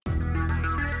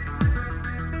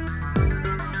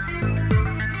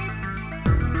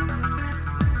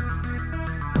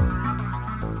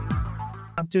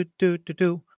do do do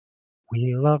do.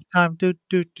 Wheel of time, do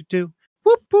do do do.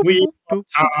 Whoop, boop, Wheel boop, of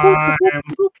boop, boop, boop, Time.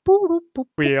 boop, boop, boop, boop,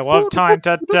 Wheel boop, of Time.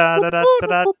 Da, boop, da, boop, da, da, boop, da,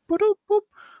 da. boop, boop, boop,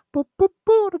 boop, boop,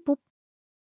 boop, boop, boop.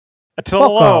 Until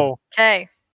Welcome. hello. Okay.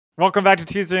 Welcome back to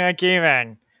Tuesday Night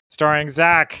Gaming, starring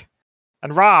Zach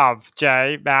and Rob,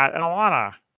 Jay, Matt, and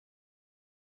Alana.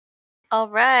 All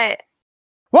right.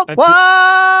 What? And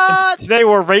What? Today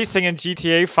we're racing in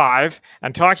GTA 5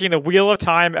 and talking the Wheel of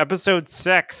Time episode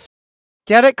 6.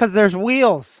 Get it? Because there's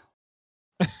wheels.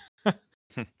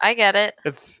 I get it.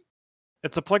 It's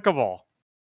applicable.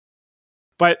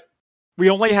 But we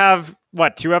only have,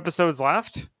 2 episodes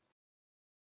left?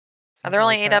 Are there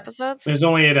only 8 episodes? There's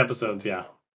only 8 episodes, yeah.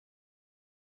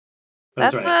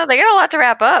 That's right. They got a lot to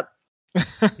wrap up.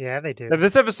 Yeah, they do. Yeah,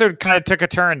 this episode kind of took a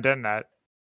turn, didn't it?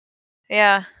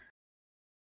 Yeah.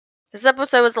 This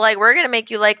episode was like, we're gonna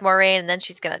make you like Moraine, and then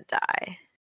she's gonna die.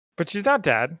 But she's not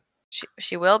dead.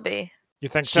 She will be. You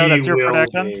think so? That's your will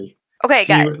prediction? be. Okay,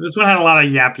 guys. This one had a lot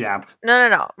of yap.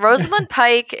 No. Rosamund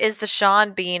Pike is the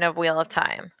Sean Bean of Wheel of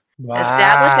Time. Wow.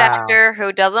 Established actor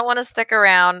who doesn't want to stick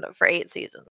around for 8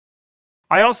 seasons.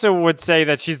 I also would say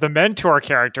that she's the mentor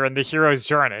character in the hero's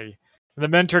journey. The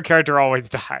mentor character always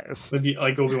dies.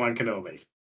 Like Obi-Wan Kenobi.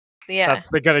 Yeah. That's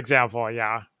the good example,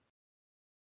 yeah.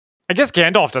 I guess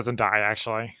Gandalf doesn't die,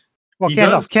 actually. Well, He Gandalf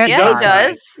does. can't Yeah, die. he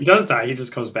does. He does die. He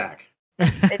just comes back.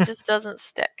 It just doesn't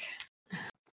stick.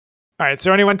 All right,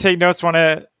 so anyone take notes, want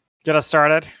to get us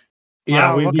started?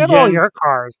 Wow, look at all your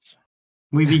cars.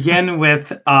 We begin with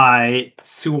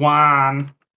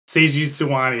Suwan, Seiji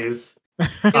Suwani's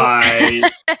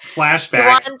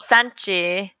flashback Juan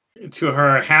Sanchi. to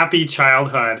her happy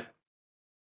childhood.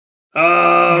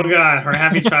 Oh god, her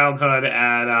happy childhood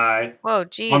at Whoa,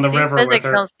 geez. on the These river physics with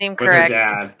her, don't seem with her correct.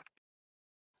 dad.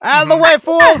 Out of the way,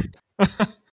 fools!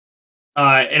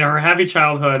 In her happy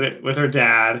childhood with her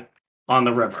dad on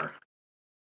the river.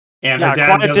 And Yeah, her dad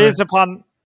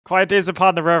quiet days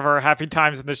upon the river, happy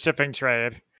times in the shipping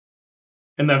trade.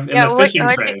 in the fishing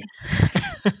trade.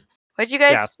 Who'd you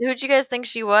guys Yes. who'd you guys think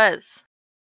she was?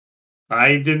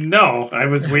 I didn't know. I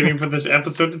was waiting for this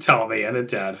episode to tell me, and it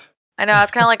did. I know, I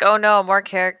was kinda like, oh no, more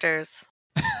characters.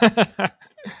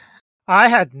 I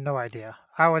had no idea.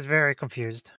 I was very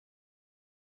confused.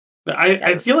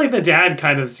 I feel like the dad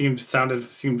kind of seemed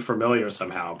familiar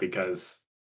somehow because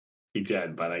he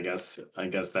did, but I guess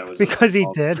that was Because he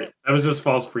did. That was just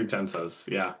false pretenses.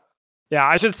 Yeah. Yeah,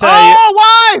 I should say. Oh,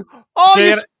 why? Oh, Jay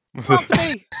you and- stopped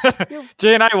me.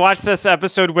 Jay and I watched this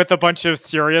episode with a bunch of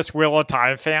serious Wheel of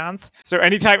Time fans. So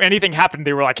anytime anything happened,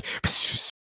 they were like,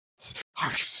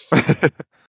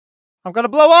 I'm gonna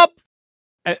blow up.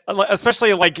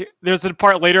 especially like there's a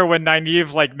part later when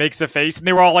Nynaeve like makes a face, and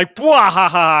they were all like,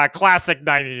 "Bwahaha!" Classic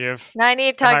Nynaeve. Nynaeve Am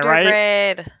I tugged her right?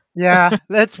 braid. Yeah,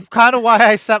 that's kind of why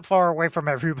I sat far away from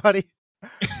everybody.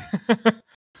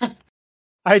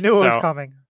 I knew it was So-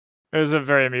 coming. It was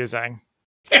very amusing.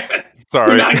 You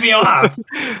knocked me off.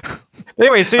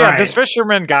 Anyway, so yeah, Alright. this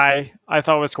fisherman guy I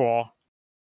thought was cool.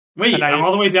 Wait, And I'm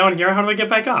all the way down here. How do I get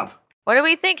back up? What do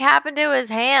we think happened to his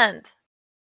hand?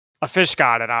 A fish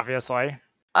got it, obviously.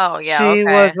 Oh yeah. She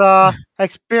okay. was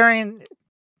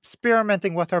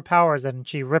experimenting with her powers, and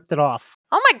she ripped it off.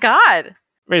 Oh my god.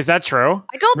 Wait, is that true?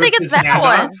 I don't think Ripped it's his that hand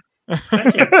one. off?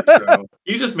 That can't be true.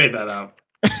 You just made that up.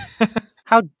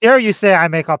 How dare you say I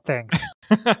make up things?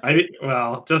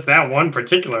 Well, just that one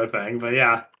particular thing, but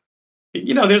yeah.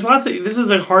 You know, there's lots of. This is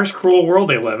a harsh, cruel world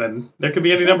they live in. There could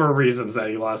be any number of reasons that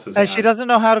he lost his And hand. she doesn't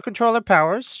know how to control her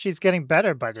powers. She's getting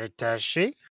better, but does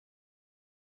she?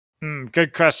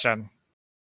 Good question.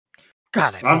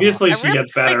 God, Obviously, I she really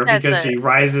gets better think that's because it. she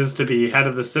rises to be head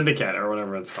of the syndicate or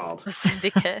whatever it's called. The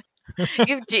syndicate.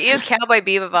 you Cowboy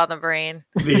Bebop on the brain.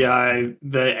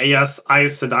 The Aes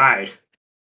Sedai.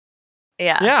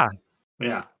 Yeah.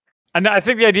 Yeah. And I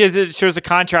think the idea is it shows a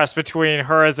contrast between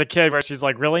her as a kid where she's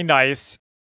like really nice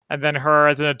and then her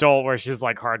as an adult where she's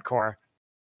like hardcore.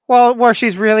 Well, where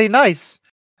she's really nice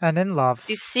and in love.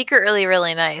 She's secretly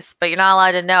really nice, but you're not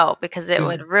allowed to know because it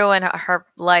would ruin her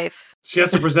life. She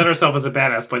has to present herself as a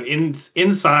badass, but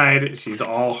inside she's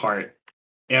all heart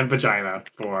and vagina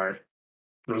for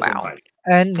Rosamund Wow. Pike.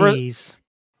 And For- knees.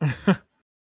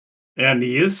 And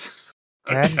knees.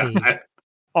 And God. knees.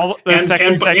 All the And-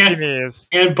 sexy and- knees.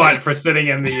 And butt for sitting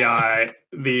in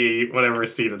the whatever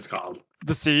seat it's called.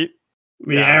 The seat.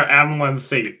 The Yeah. Avalon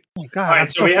seat. Oh my God, All right, I'm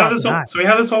so we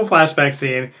have this whole flashback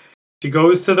scene. She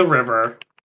goes to the river.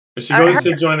 She goes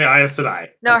to join the Aes Sedai.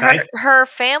 No, okay? her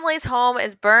family's home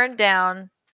is burned down,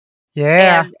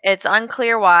 Yeah. and it's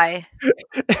unclear why.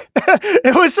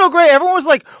 It was so great. Everyone was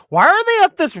like, why are they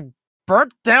at this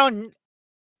burnt down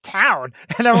town,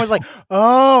 and everyone's like,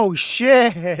 "Oh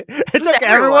shit!" It took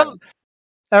everyone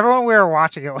we were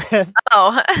watching it with.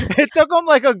 Oh, It took them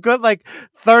like a good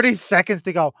 30 seconds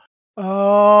to go.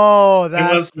 Oh,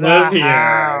 that's must the live here."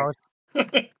 house.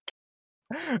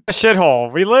 A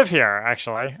shithole. We live here,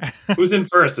 actually. Who's in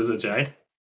first? Is it Jay?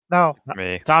 No,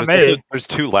 Me. It's on There's, me. there's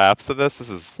 2 laps of this. This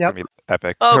is Yep. gonna be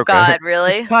epic. oh Okay. God,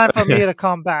 really? it's time for me to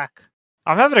come back.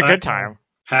 I'm having a good Sorry. time.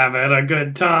 Having a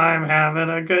good time. Having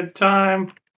a good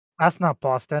time. That's not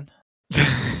Boston.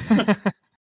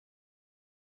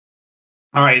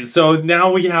 All right. So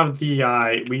now we have the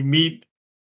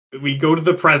we go to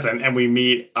the present and we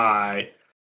meet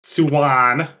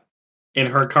Suwan in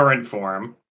her current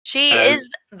form. She As is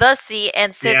the seat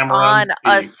and sits Amaranth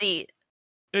on a seat. seat.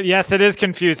 Yes, it is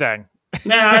confusing.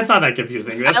 Nah, it's not that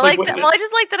confusing. That's I like what- that. Well, I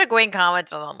just like that Egwene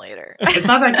commented on later. It's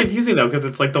not that confusing though, because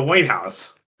it's like the White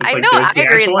House. It's I like know, there's I the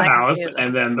agree it's actual not house confusing.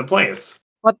 and then the place.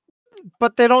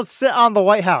 But they don't sit on the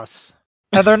White House,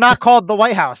 and they're not called the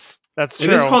White House. That's It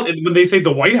true. is called when they say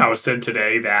the White House said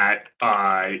today that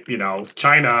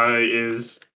China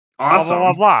is Blah, awesome.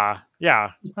 blah, blah, blah.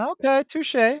 Yeah. Okay,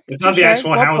 touche. It's not the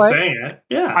actual house saying it.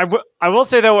 Yeah. I will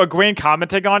say though, Egwene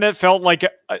commenting on it felt like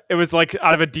it was like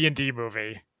out of a D&D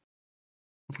movie.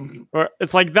 Or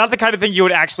it's like not the kind of thing you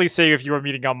would actually say if you were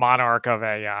meeting a monarch of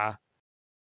a.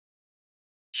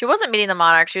 She wasn't meeting the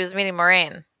monarch. She was meeting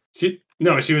Moraine. She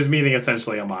was meeting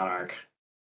essentially a monarch.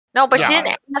 No, but she Yeah.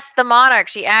 didn't ask the monarch.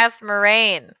 She asked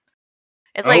Moraine.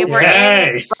 It's like if we're in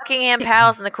Okay. Buckingham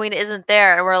Palace and the queen isn't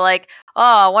there, and we're like, oh,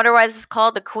 I wonder why this is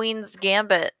called the Queen's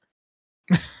Gambit.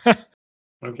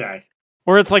 Okay.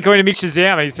 Or it's like going to meet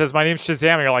Shazam and he says, "My name's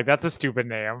Shazam." And you're like, "That's a stupid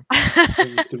name."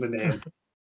 This is a stupid name.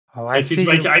 Oh, I see teach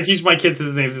you. I teach my kids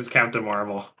his names is Captain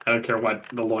Marvel. I don't care what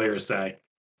the lawyers say.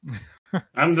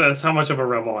 That's how much of a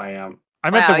rebel I am. I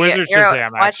meant Wow, the Wizard you're-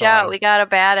 Shazam. Watch actually. out, we got a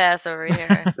badass over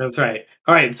here. That's right.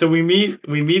 All right, so we meet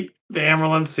the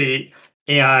Amerlin seat,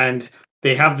 and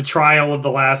they have the trial of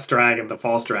the last dragon, the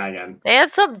false dragon. They have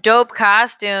some dope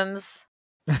costumes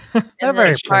They're in very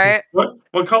this pretty. part.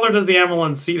 What color does the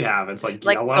Amerlin seat have? It's like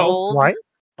Like yellow, gold. White,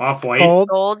 off white. gold.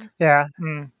 Gold. Yeah.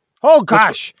 Hmm. Oh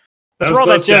gosh. That That's was where all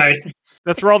close, that Jay.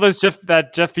 That's where all those Jeff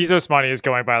Bezos money is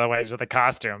going. By the way, to the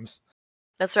costumes.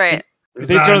 That's right. It's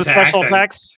Did they not show the into special acting.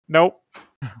 effects? Nope.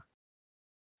 It's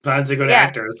not into good Yeah.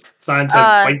 actors. It's not into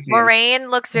fight scenes. Moraine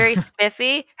looks very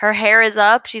spiffy. Her hair is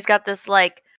up. She's got this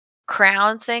like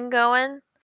crown thing going.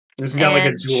 She's got like a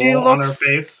and jewel she on her looks-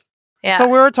 face. Yeah. So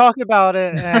we were talking about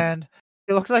it, and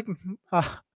it looks like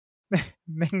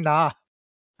Ming Na.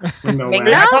 No Ming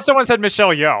way. Na? I thought someone said Michelle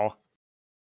Yeoh.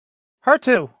 Her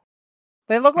too.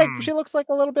 They look like Hmm. she looks like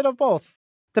a little bit of both,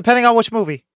 depending on which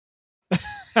movie.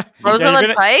 Rosamund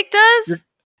you're Pike does?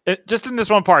 you're- just in this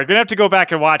one part. You're gonna have to go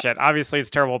back and watch it. Obviously, it's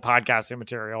terrible podcasting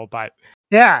material, but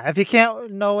Yeah, if you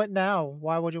can't know it now,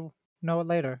 why would you know it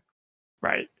later?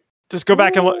 right. Just go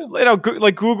back and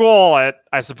look, Google it,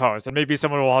 I suppose, and maybe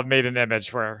someone will have made an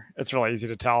image where it's really easy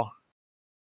to tell.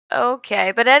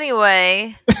 Okay, but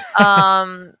anyway,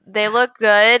 they look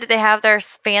good. They have their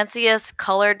fanciest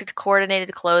colored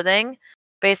coordinated clothing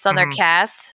based on their Mhm.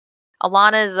 cast.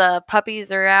 Alana's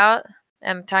puppies are out.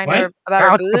 I'm talking to her What? about her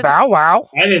Bow, boobs. bow, wow.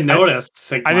 I didn't notice.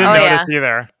 Sigma. I didn't Oh, notice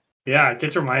either. Yeah,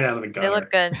 get your mind out of the gutter. They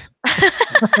look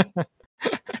good.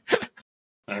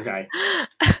 Okay.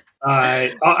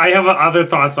 I have other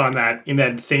thoughts on that in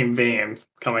that same vein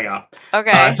coming up.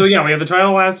 Okay. So yeah, we have the trial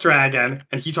of the last dragon,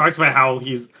 and he talks about how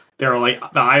they're like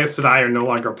the Aes Sedai are no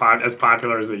longer as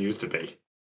popular as they used to be.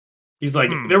 He's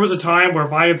like, there was a time where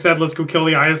if I had said let's go kill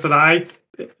the Aes Sedai,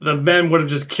 the men would have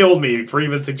just killed me for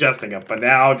even suggesting it. But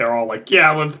now they're all like,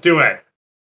 yeah, let's do it.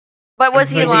 But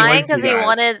was he Like, he lying likes you because he guys.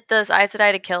 wanted the Aes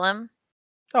Sedai to kill him?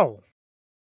 Oh,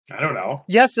 I don't know.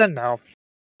 yes and no.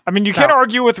 I mean, you can't No.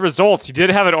 argue with results. He did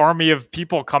have an army of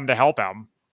people come to help him.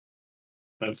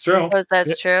 That's true. Was that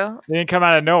Yeah. true? They didn't come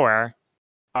out of nowhere.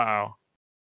 Uh-oh.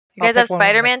 You guys I'll have take one of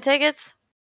Spider-Man tickets?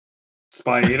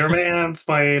 Spider-Man,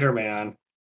 Spider-Man.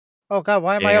 Oh god,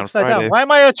 why am I Yeah, on upside Friday. down? Why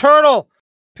am I a turtle?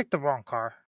 Pick the wrong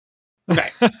car. Okay.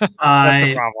 That's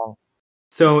the problem.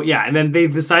 So yeah, and then they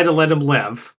decide to let him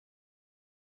live.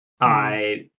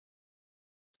 Is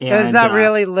And, that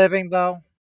really living though?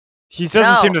 He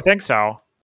doesn't seem No. to think so.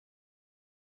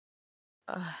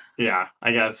 Ugh. Yeah,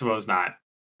 I suppose not.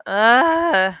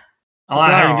 Ugh.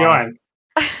 Alana, how you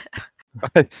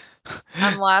So- doing?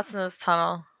 I'm lost in this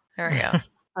tunnel. Here we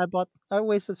go. I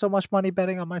wasted so much money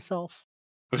betting on myself.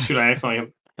 Oh shoot, I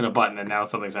accidentally hit a button and now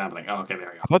something's happening. Oh, okay, there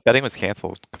we go. I thought betting was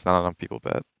canceled because not enough people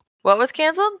bet. What was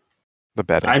canceled? The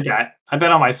betting. I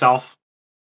bet on myself.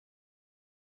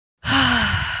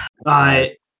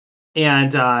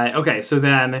 Okay, so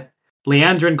then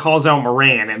Leandrin calls out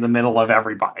Moraine in the middle of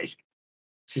everybody.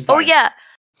 She's Oh like, yeah.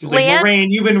 she's like, Moraine,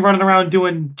 you've been running around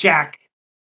doing jack.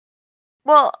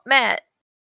 Well, Matt,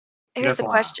 here's Yes, the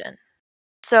Lana. question.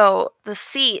 So the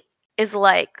seat is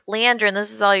like, Leandrin,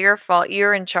 this is all your fault.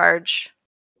 You're in charge.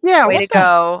 Yeah, Way what to the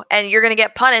go. And you're gonna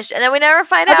get punished. And then we never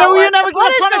find I out. bet we what never the get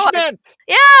a punishment was. punishment.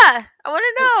 Yeah, I want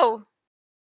to know.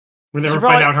 We She never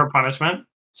probably- find out her punishment.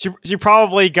 She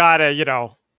probably got a,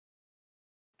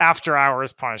 after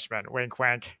hours punishment. Wink,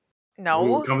 wink.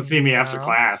 No. Ooh, come see me after No.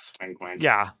 class. Wink, wink.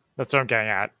 Yeah, that's what I'm getting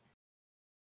at.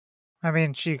 I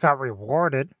mean, she got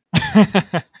rewarded.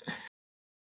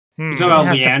 You talking about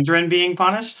have to- Leandrin being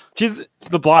punished? She's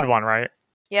the blonde one, right?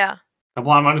 Yeah. The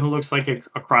blonde one who looks like a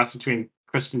cross between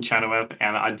Kristen Chenoweth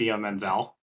and Adia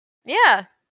Menzel. Yeah.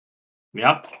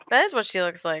 Yep. That is what she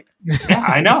looks like. Yeah,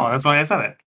 I know. That's why I said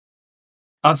it.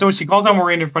 So she calls out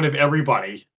Moraine in front of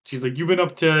everybody. She's like, "You've been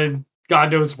up to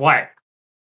God knows what,"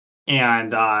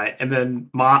 and then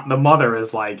the mother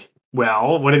is like,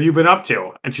 "Well, what have you been up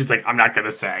to?" And she's like, "I'm not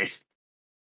gonna say."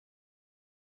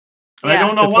 And I Yeah.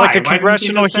 don't know It's why. like a Why didn't she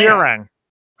congressional just say it? hearing.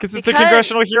 Because it's a Because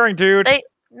congressional hearing, dude.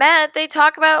 Matt, they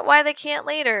talk about why they can't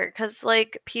later. Because,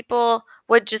 people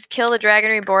would just kill the Dragon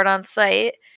Reborn on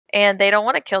sight. And they don't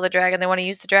want to kill the dragon. They want to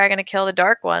use the dragon to kill the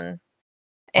Dark One.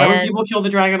 Why would And people kill the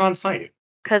dragon on sight?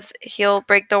 because he'll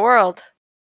break the world.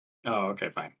 Oh, okay,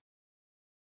 fine.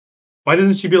 Why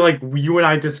didn't she be like, "You and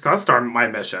I discussed my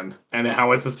mission and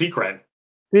how it's a secret"?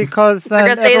 Because They're then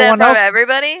going to say that in everyone front of else,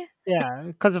 everybody? yeah,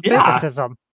 because of Yeah.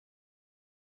 favoritism.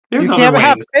 There's You other can't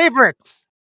have ways. favorites.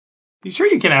 You sure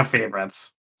you can have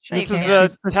favorites? Sure you This is can. the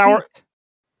She's the tower. seat.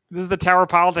 This is the tower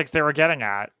politics they were getting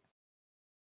at.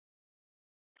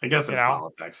 I guess it's You know?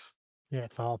 politics. Yeah,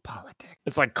 it's all politics.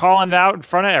 It's like calling it out in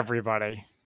front of everybody.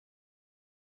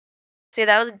 See,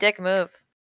 that was a dick move.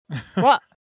 What?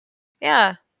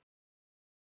 Yeah.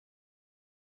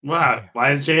 What?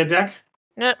 Why is Jay a dick?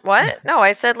 No, what? No,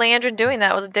 I said Leandrin doing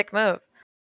that was a dick move.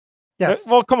 Yes.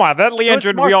 Well, come on. That It was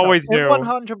Leandrin smart, we though. always It knew.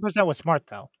 100% was smart,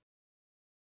 though.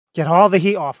 Get all the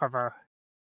heat off of her.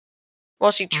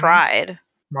 Well, she tried.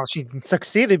 Well, she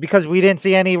succeeded because we didn't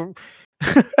see any.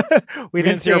 we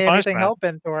didn't see her anything punishment.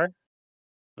 helping to her.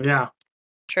 Yeah.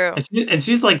 True. And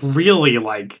she's like really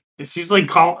like she's like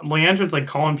Leandrin's like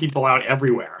calling people out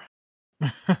everywhere.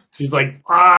 She's like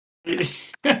she's,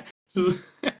 She's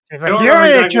I like, don't "You're remember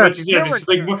a exactly jerk. what she said, You're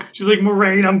but a jerk." she's like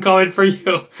Moraine, I'm coming for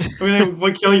you. I'm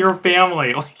gonna kill your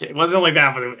family. Like it wasn't like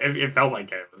that, but it felt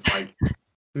like it. It was like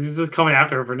he's just coming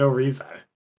after her for no reason.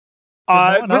 no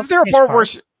one else Was there a takes part part?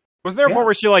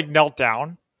 where she Yeah. like knelt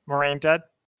down? Moraine did.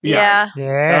 Yeah. That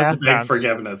Yeah. was a big Intense.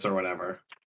 forgiveness or whatever.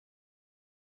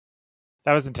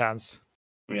 That was intense.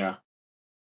 Yeah.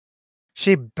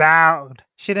 She bowed.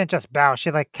 She didn't just bow.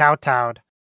 She like kowtowed.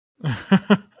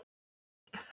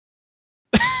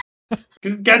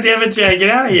 God damn it, Jay, get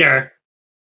out of here.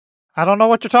 I don't know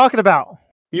what you're talking about.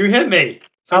 You hit me. I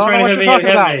Stop don't trying know to what hit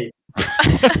me you're and hit me.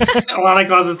 Alana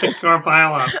causes a 6-car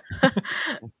pile up.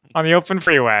 On the open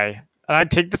freeway. And I'd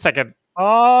take the second.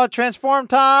 Oh, transform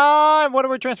time! What are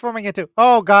we transforming into?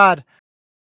 Oh God!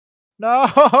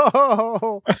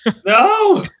 No!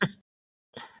 No!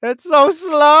 It's so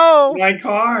slow. My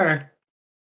car.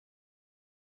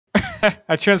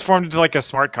 I transformed into like a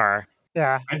smart car.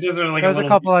 Yeah, I just like there's a a little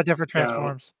couple of different yeah.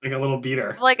 transforms. like a little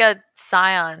beater. Like a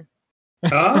scion.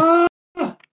 Ah!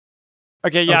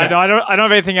 Okay, yeah, Okay. no, I don't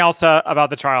have anything else about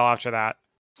the trial after that.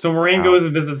 So Moraine Wow. goes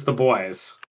and visits the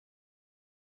boys.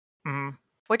 Mhm.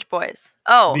 Which boys?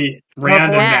 Oh, The Rand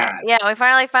and Matt. Matt. Yeah, we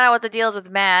finally found out what the deal is with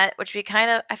Matt, which we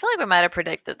I feel like we might have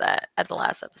predicted that at the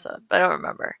last episode, but I don't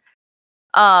remember.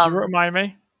 Can you remind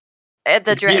me? The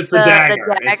It's the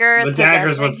dagger. dagger is The dagger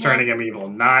is possessing what's him. turning him evil,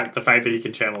 not the fact that he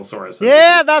can channel sources.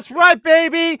 Yeah, that's right,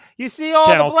 baby. You see all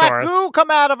Channel the black source. goo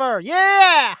come out of her.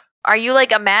 Yeah. Are you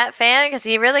like a Matt fan? Because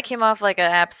he really came off like an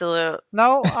absolute.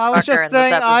 No, I was Fucker just in this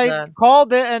saying I episode.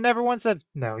 called it, and everyone said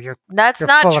no. You're That's You're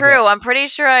not full of true. I'm pretty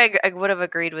sure I would have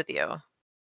agreed with you.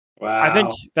 Wow. I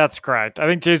think that's correct. I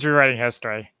think Jay's rewriting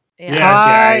history. Yeah. Yeah,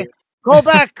 I- Jay. go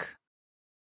back.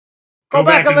 Go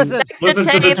back and listen. Listen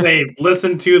to the tape.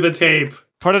 Listen to the tape.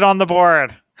 Put it on the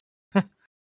board.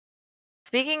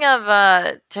 Speaking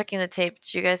of checking the tape,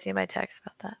 did you guys see my text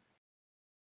about that?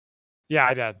 Yeah,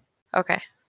 I did. Okay.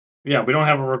 Yeah, we don't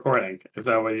have a recording. Is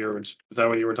that what you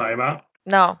were talking about?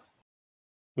 No.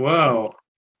 Whoa.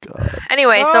 God.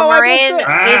 Anyway, No, so I Moraine missed it.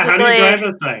 How do you basically drive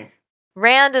this thing?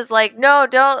 Rand is like, no,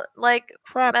 don't like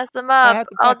Crap. mess them I up. had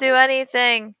to I'll back do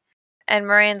anything. And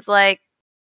Moraine's like,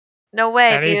 no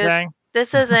way, dude. Anything?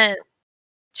 This isn't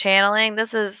channeling.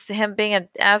 This is him being an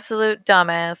absolute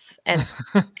dumbass and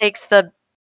takes the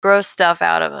gross stuff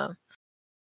out of him.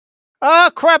 Oh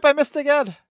crap! I missed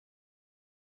again.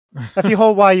 If you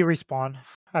hold Y, you respawn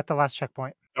at the last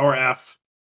checkpoint. Or F.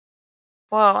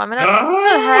 Whoa, I'm gonna. What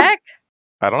the Ah! heck?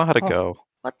 I don't know how to Oh. go.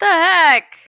 What the heck?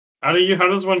 How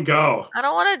does one go? I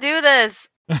don't want to do this.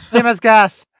 Same as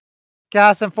gas.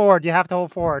 Gas and forward. You have to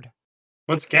hold forward.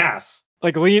 What's gas?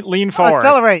 Like lean Oh, forward.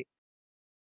 accelerate.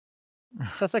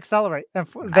 Just accelerate and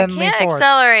then I lean can't forward.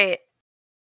 accelerate.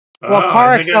 Well, Oh,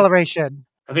 car I think acceleration.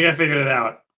 I think I figured it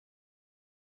out.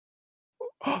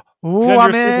 Ooh, You're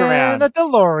I'm Superman. in a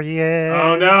DeLorean.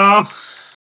 Oh no!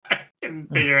 I can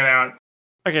figure it out.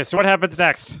 Okay, so what happens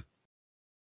next?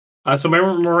 So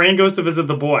Moraine goes to visit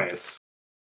the boys.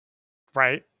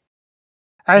 Right.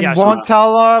 And Yeah, won't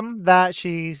tell them that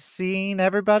she's seen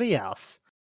everybody else.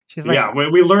 She's like, Yeah,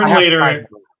 we learn I have later. spies.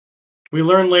 We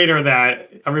learn later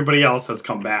that everybody else has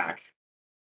come back.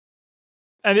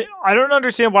 And I don't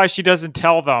understand why she doesn't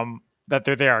tell them that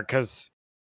they're there, because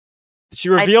she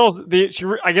reveals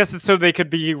I guess it's so they could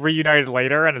be reunited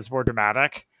later, and it's more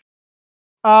dramatic.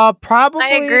 Probably. I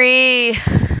agree.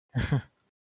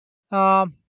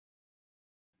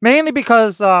 Mainly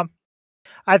because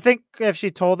I think if she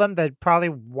told them, they'd probably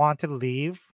want to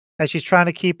leave, and she's trying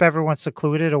to keep everyone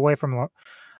secluded away from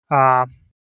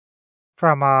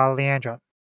Leandra.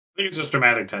 I think it's just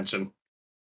dramatic tension.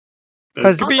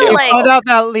 Because There's- you Also, like- find out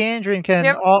that Leandrin can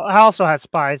Yep. also has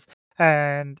spies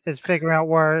and is figuring out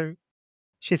where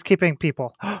she's keeping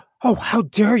people. Oh, how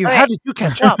dare you! Okay. How did you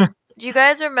catch up? Do you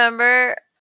guys remember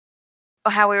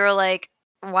how we were like,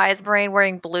 why is Moraine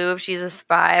wearing blue if she's a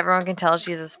spy? Everyone can tell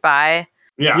she's a spy.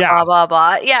 yeah. Yeah. Blah, blah,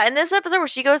 blah. Yeah, in this episode where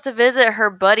she goes to visit her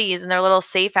buddies in their little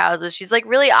safe houses, she's like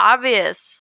really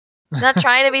obvious. She's not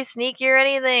trying to be sneaky or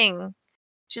anything.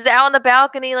 She's out on the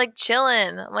balcony, like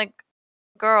chilling. I'm like,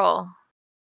 girl.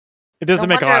 It doesn't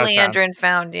No make a lot of wonder sense. Leandrin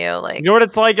found you. Like, You know what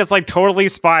it's like? It's like Totally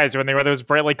Spies when they wear those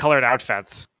brightly colored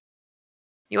outfits.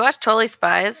 you watch Totally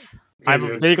Spies? Okay, I'm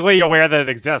dude. vaguely aware that it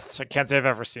exists. I can't say I've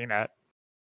ever seen it.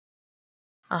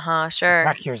 Sure.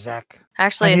 Back here, Zach.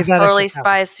 Actually, I a need that Totally extra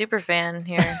Spies super fan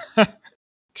here.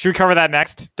 Should we cover that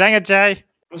next? Dang it, Jay.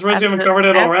 I'm surprised you haven't covered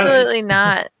it already. Absolutely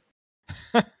not.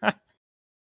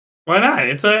 Why not?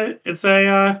 It's a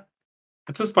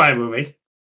spy movie.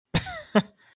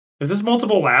 Is this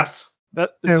multiple laps?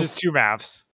 It's Two. just 2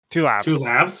 maps. 2 laps. 2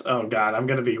 laps? Oh god, I'm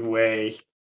gonna be way.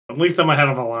 At least I'm ahead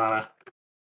of Alana.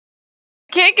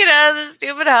 Can't get out of this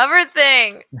stupid hover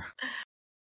thing.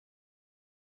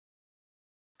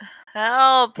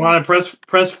 Help. Want to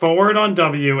press forward on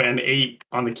W and 8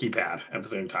 on the keypad at the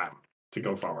same time to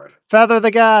go forward. Feather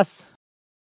the gas.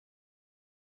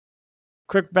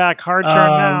 Quick back, hard turn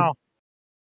Um, now.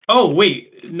 Oh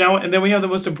wait, now and then we have the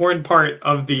most important part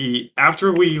of the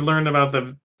after we learn about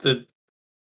the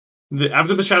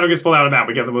after the shadow gets pulled out of that,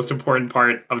 we get the most important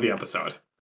part of the episode,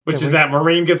 which Okay, is wait. that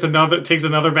Moraine takes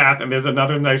another bath and there's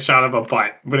another nice shot of a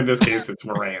butt, but in this case it's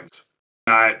Moraine's,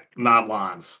 not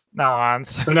Lon's. No, Hans.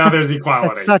 So now there's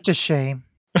equality. It's such a shame.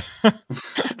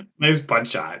 Nice butt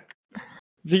shot.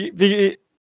 Jay,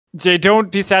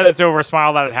 don't be sad it's over.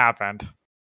 Smile that it happened.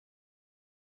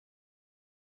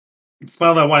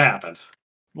 Smell that what happened.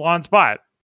 Lon's butt.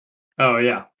 Oh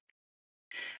yeah,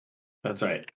 that's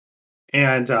right.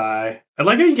 And I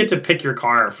like how you get to pick your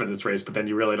car for this race, but then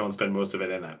you really don't spend most of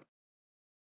it in it.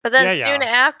 But then Yeah. soon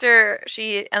after,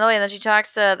 and then she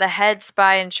talks to the head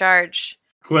spy in charge.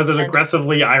 Who has an And-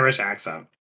 aggressively Irish accent?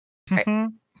 Right.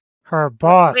 Mhm. Her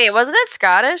boss. Wait, wasn't it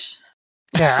Scottish?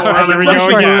 Yeah, Hold on, I'm here we pretty go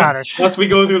sure it's again. Scottish. Must we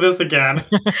go through this again?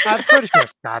 I'm pretty sure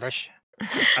it's Scottish.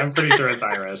 I'm pretty sure it's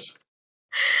Irish.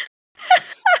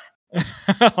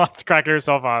 Let's crack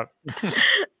yourself up.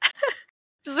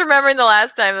 Just remembering the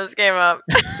last time this came up.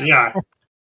 Yeah.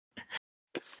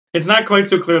 It's not quite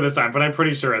so clear this time, but I'm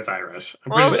pretty sure it's Irish.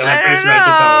 I'm pretty, Well, sure, and I'm I pretty don't sure I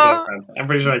can tell the know. difference. I'm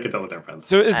pretty sure I can tell the difference.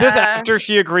 So is this Uh, after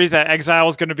she agrees that exile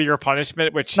is going to be your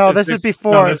punishment? Which No, this is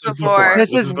before. no, this is before. before.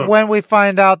 This is when we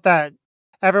find out that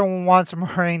everyone wants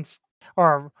Moraine's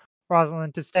or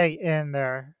Rosalind to stay in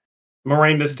there.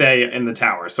 Moraine to stay in the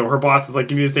tower. So her boss is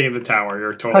like, you need to stay in the tower.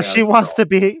 You're totally. But she wants to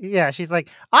be, she's like,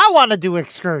 I want to do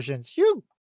excursions. You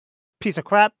piece of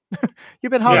crap. You've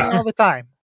been home Yeah. all the time.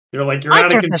 You're like, you're I out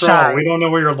of took the control. shot. We don't know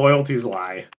where your loyalties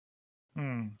lie.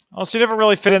 Well, she never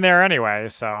really fit in there anyway,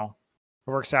 so it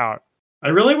works out. I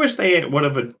really wish they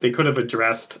could have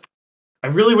addressed. I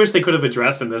really wish they could have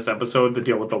addressed in this episode the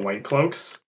deal with the white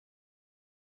cloaks.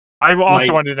 I also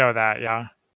Like- wanted to know that. Yeah.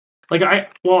 Like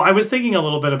I was thinking a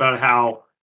little bit about how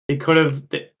it could have.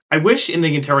 I wish in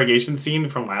the interrogation scene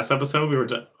from last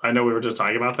episode I know we were just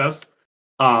talking about this.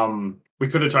 We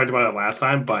could have talked about it last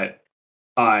time, but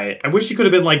I wish you could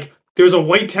have been like, there's a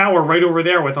white tower right over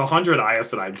there with 100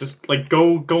 Aes Sedai. Just like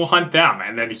go hunt them.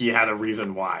 And then he had a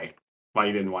reason why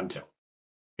he didn't want to.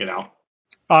 You know?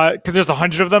 Because there's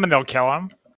 100 of them and they'll kill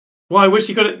him. Well, I wish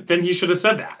he could. Then he should have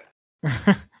said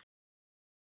that.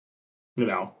 You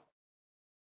know?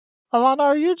 Alana,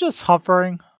 are you just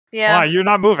hovering? Yeah, Wow, you're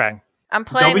not moving. I'm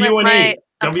playing W with and my. eight.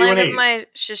 I'm W playing and with eight. my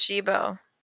Shishibo.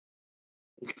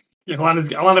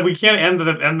 Alana, we can't end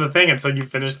the thing until you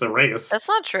finish the race. That's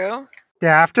not true.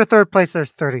 Yeah, after third place,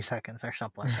 there's 30 seconds or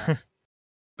something like that.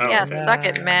 Oh, Yeah, okay. suck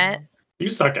it, Matt. You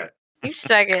suck it. You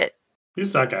suck it. You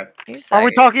suck it. You suck Are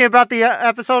we it. talking about the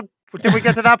episode? Did we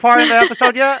get to that part in the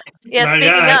episode yet? Yeah, Not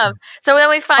speaking yet. of. So then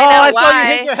we find Oh, out I saw you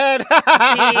hit why your head.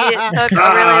 she took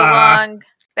a really long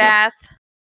bath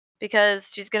because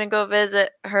she's gonna go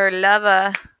visit her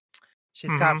lover.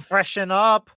 She's got to freshen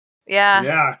up. Yeah.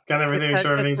 Yeah, got everything. Because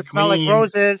Sure, it everything's smell like clean.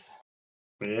 roses.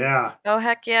 Yeah, Oh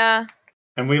heck yeah.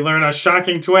 and we learn a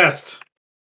shocking twist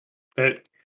that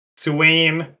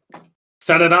Suwain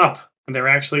set it up, and they're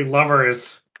actually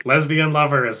lovers, lesbian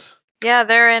lovers. Yeah,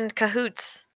 they're in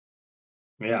cahoots.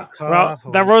 Yeah. Well,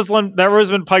 that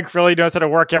Rosamund Pike really knows how to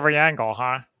work every angle,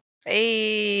 huh?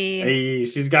 Hey. Hey,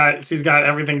 she's got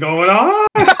everything going on.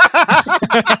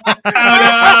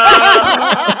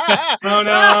 Oh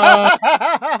no!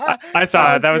 I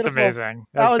saw that. That was beautiful. amazing.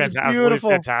 That That was was fantastic. Absolutely beautiful.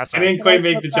 I fantastic. didn't quite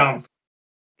make the jump.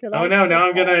 Oh no! Now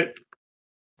I'm gonna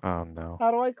Oh no.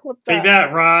 How do I clip that? take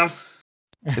that, Rob.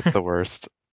 It's the worst.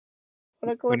 How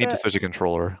do I clip We need to that? switch a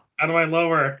controller. How do I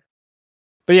lower?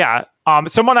 But yeah,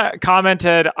 someone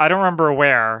commented, I don't remember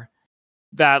where,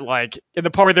 that like in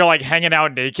the part where they're like hanging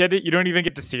out naked, you don't even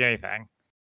get to see anything.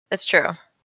 That's true.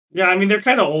 Yeah, I mean they're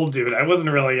kind of old, dude. I didn't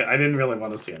really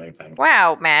want to see anything.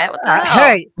 Wow, Matt. What the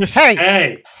hell?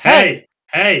 Hey, hey,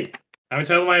 Hey! I'm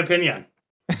telling my opinion.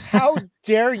 how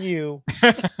dare you?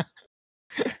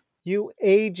 You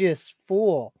ageist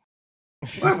fool.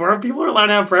 Where people are allowed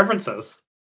to have preferences.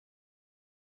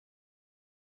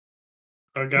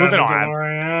 Oh god, Moving the on.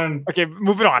 DeLorean. Okay,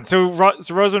 moving on. So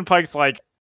Rosamund Pike's like,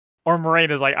 or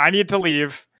Moraine is like, I need to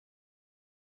leave,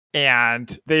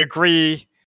 and they agree.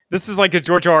 This is like a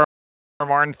George R. R.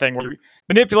 Martin thing where you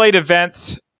manipulate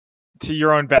events to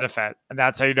your own benefit, and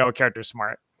that's how you know a character's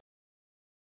smart.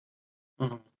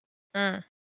 Mhm. Mm.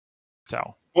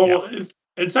 So, Well,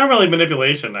 it's not really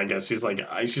manipulation, I guess. She's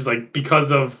like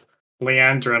because of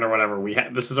Leandrin or whatever.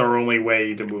 This is our only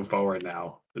way to move forward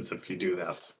now. Is if you do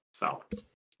this. So,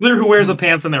 they're who wears the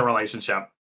pants in their relationship.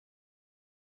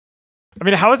 I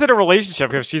mean, how is it a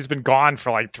relationship if she's been gone for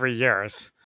like 3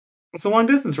 years? It's a long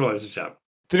distance relationship.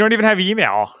 They don't even have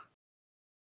email.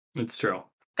 It's true.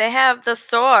 They have the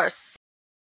source.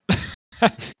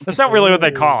 That's not really what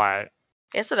they call it.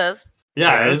 Yes, it is.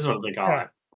 Yeah, it is what they call Yeah. it.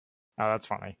 Oh, that's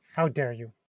funny. How dare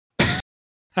you?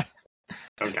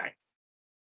 Okay.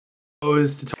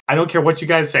 I don't care what you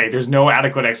guys say. There's no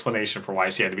adequate explanation for why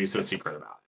she had to be so secret about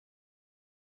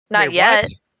it. Not Wait, yet.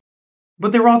 what?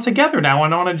 But they were all together now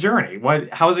and on a journey.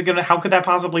 How could that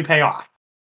possibly pay off?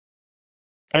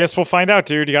 I guess we'll find out,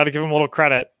 dude. You got to give them a little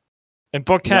credit. In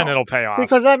book 10, No. it'll pay off.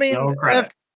 Because I mean, No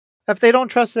credit. if they don't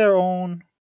trust their own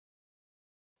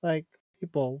like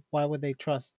people, why would they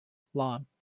trust Lon?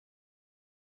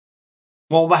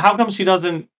 Well, but how come she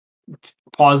doesn't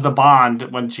pause the bond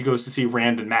when she goes to see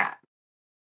Rand and Matt?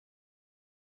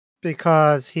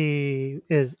 Because he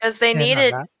is. Because they in on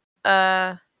needed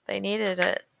that. they needed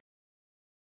it.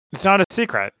 It's not a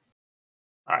secret.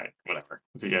 All right, whatever.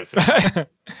 What do you guys say?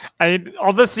 I mean,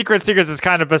 all the secrets is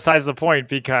kind of besides the point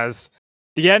because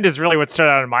the end is really what stood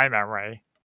out in my memory.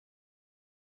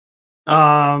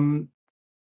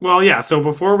 Well, yeah. So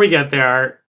before we get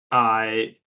there,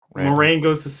 Random. Moraine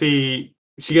goes to see.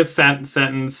 She gets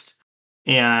sentenced,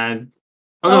 and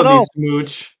Oh, they no.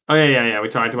 smooch. Oh yeah. We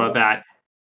talked about that.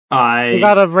 We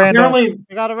got a rando. Apparently,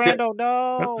 We got a rando.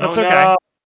 No. That's oh, okay.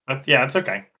 no. Yeah, it's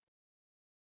okay.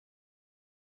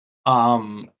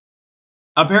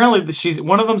 Apparently,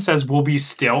 one of them says we'll be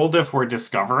stilled if we're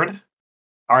discovered.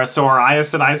 So are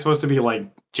Aes Sedai supposed to be like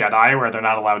Jedi, where they're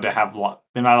not allowed to have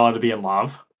they're not allowed to be in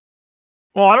love?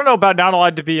 Well, I don't know about not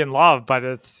allowed to be in love, but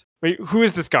wait, who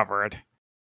is discovered?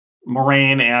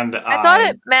 Moraine and I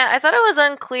thought it was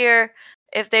unclear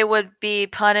if they would be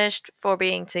punished for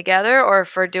being together or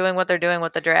for doing what they're doing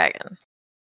with the dragon.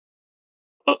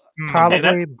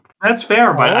 Probably. That's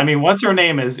fair, but I Oh. mean, what's her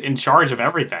name is in charge of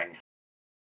everything?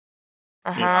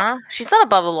 Uh huh. Yeah. She's not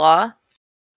above the law.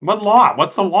 What law?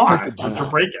 What's the law? Break the That they're law.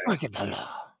 breaking. Look at the law.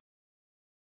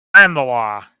 I am the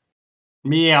law.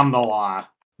 Me, I'm the law.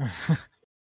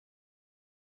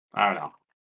 I don't know.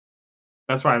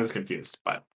 That's why I was confused,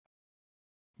 but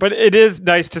But it is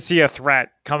nice to see a threat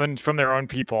coming from their own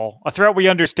people. A threat we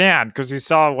understand because we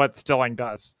saw what Stilling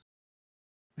does.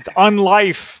 It's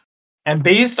unlife. And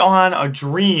based on a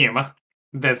dream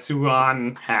that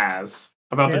Suan has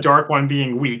about the Yes. Dark One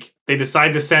being weak, they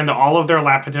decide to send all of their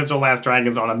potential last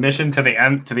dragons on a mission to the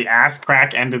end, to the ass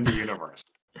crack end of the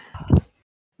universe.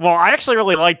 Well, I actually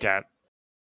really liked it.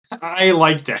 I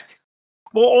liked it.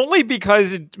 Well, only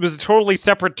because it was a totally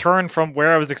separate turn from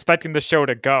where I was expecting the show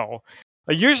to go.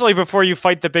 Like, usually before you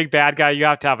fight the big bad guy, you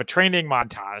have to have a training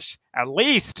montage. At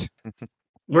least.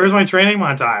 Where's my training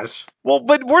montage? Well,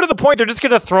 but more to the point, they're just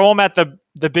going to throw him at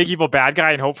the big evil bad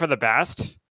guy and hope for the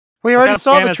best. We What already kind of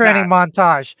saw plan the is training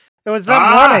montage. It was them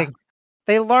running.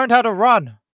 They learned how to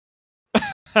run.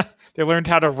 They learned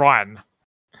how to run.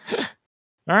 All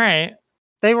right.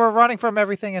 They were running from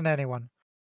everything and anyone.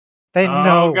 They Oh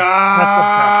know.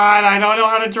 God, I don't know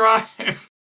how to drive.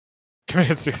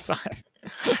 Committed suicide.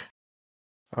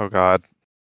 Oh God.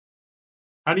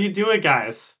 How do you do it,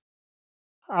 guys?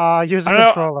 Use a I don't know.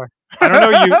 controller. I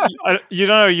don't know you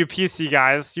don't know you PC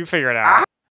guys. You figure it out.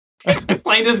 The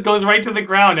plane just goes right to the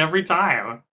ground every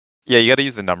time. Yeah, you got to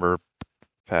use the number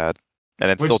pad,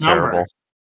 and it's Which still number? terrible.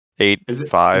 8, Is it-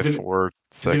 5, is it- 4,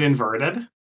 6. Is it inverted?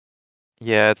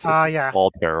 Yeah, it's Yeah.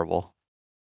 all terrible.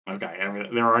 Okay,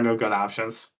 there are no good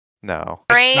options. No.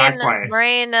 Not quite.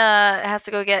 Brain has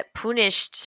to go get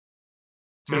punished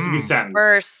Just to be Mm. sentenced.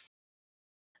 first.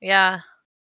 Yeah.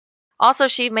 Also,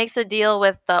 she makes a deal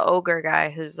with the ogre guy,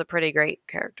 who's a pretty great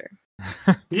character.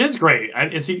 He is great.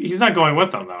 He's not going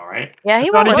with them though, right? Yeah, he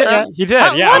Thought went with he did. them. He did,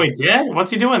 Huh, yeah. Oh, he did. What's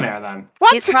he doing there then?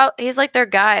 What? He's like their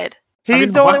guide. He's I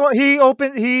mean, the only what-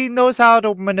 one. He knows how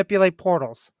to manipulate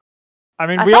portals. I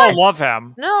mean, I we all thought- love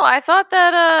him. No, I thought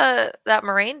that that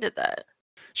Moraine did that.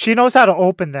 She knows how to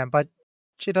open them, but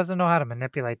she doesn't know how to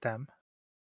manipulate them.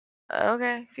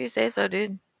 Okay, if you say so,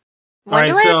 dude. When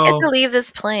Alright, do I get so- to leave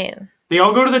this plane? They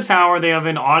all go to the tower. They have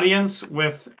an audience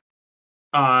with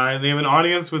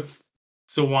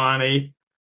Sawani.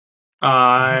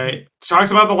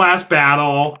 Talks about the last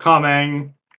battle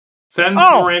coming. Sends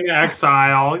Oh. Moraine to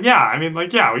exile. Yeah, I mean, we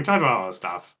talked about all this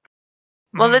stuff.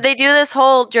 Well, Mm. they do this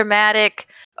whole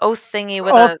dramatic oath thingy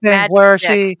with Oath a thing magic where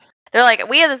stick. They're like,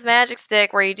 we have this magic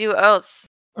stick where you do oaths.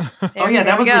 Oh yeah,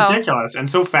 that was ridiculous and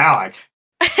so phallic.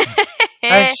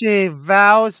 and she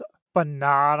vows, but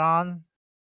not on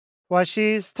what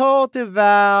she's told to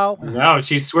vow. No,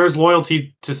 she swears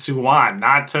loyalty to Suwan,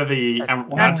 not to the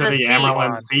Not to the seat.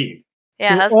 Amerlin seat. Yeah,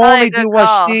 to that's probably only a good do what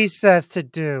call. she says to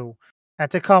do, and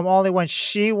to come only when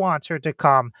she wants her to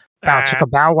come. Bow Eh. chicka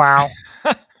bow wow.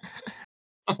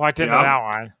 Walked into Yep. that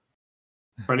one.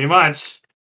 Pretty much.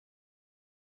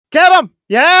 Get him!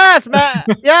 Yes, Matt.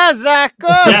 Yes, Zach. Good.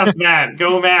 Yes, Matt.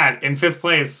 Go Matt in 5th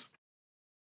place.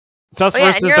 It's us Oh, yeah,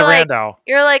 and versus you're the like- rando.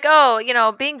 You're like,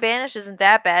 oh, being banished isn't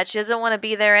that bad. She doesn't want to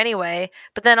be there anyway.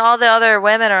 But then all the other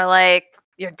women are like,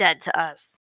 you're dead to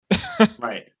us.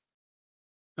 Right.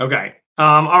 Okay.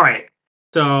 All right.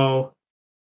 So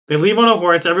they leave on a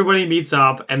horse, everybody meets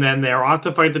up, and then they're off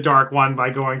to fight the Dark One by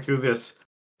going through this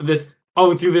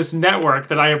network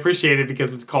that I appreciated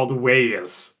because it's called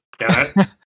Waze. Get it?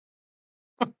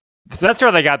 That's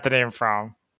where they got the name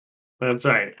from. That's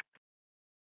right.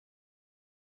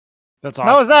 That's No,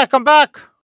 awesome. Zach, come back.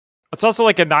 It's also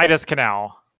like a Nidus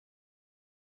Canal.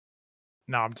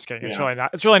 No, I'm just kidding. It's Yeah. really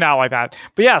not. It's really not like that.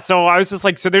 But yeah, so I was just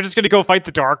like, so they're just going to go fight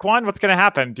the Dark One. What's going to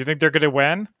happen? Do you think they're going to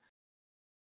win?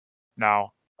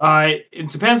 No. It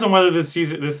depends on whether this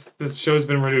show's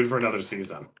been renewed for another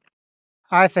season.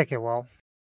 I think it will.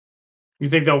 You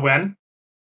think they'll win?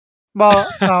 Well,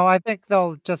 no, I think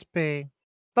they'll definitely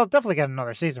get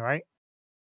another season, right?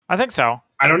 I think so.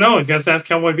 I don't know. I guess that's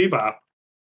Cowboy Bebop.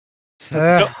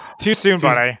 That's Ugh. too soon, Too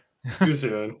buddy. Too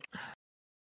soon.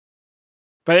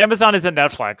 But Amazon isn't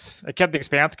Netflix. It kept the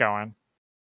Expanse going.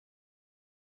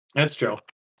 That's true.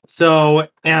 So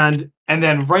and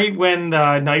then right when the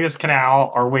Nidus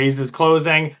Canal or Waze is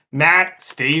closing, Matt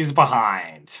stays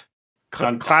behind.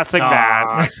 Dun, dun, Classic dun.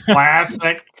 Matt.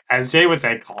 Classic, as Jay would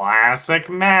say, classic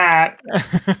Matt.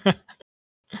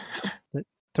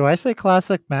 Do I say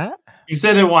classic Matt? You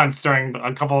said it once during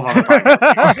a couple of other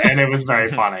podcasts, and it was very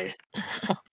funny.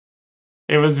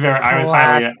 It was very. I was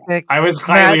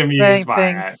highly Matt amused saying by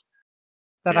things it.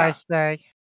 that I Yeah. say.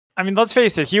 I mean, let's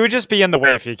face it. He would just be in the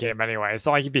way if he came anyway. It's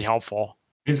not like he'd be helpful.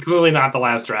 He's clearly not the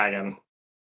last dragon.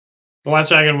 The last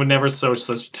dragon would never show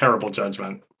such terrible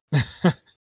judgment.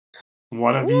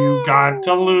 What have you got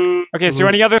to lose? Okay, so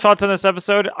any other thoughts on this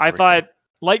episode? I Pretty thought,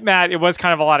 like Matt, it was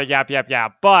kind of a lot of yap,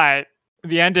 but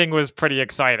the ending was pretty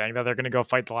exciting that they're going to go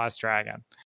fight the last dragon.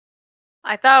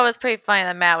 I thought it was pretty funny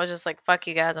that Matt was just like, fuck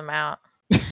you guys, I'm out.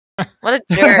 What a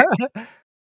jerk.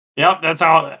 Yep, that's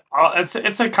how.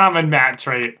 It's a common Matt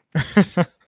trait.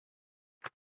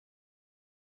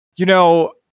 You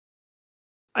know,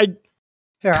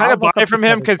 Here, kind I'll of look buy up from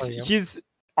this him letter because for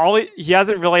you. he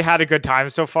hasn't really had a good time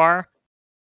so far,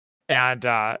 and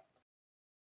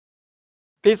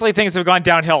basically things have gone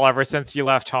downhill ever since he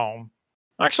left home.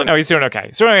 Actually, no, he's doing okay.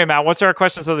 So anyway, Matt, what's our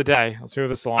questions of the day? Let's move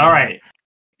this along. All right,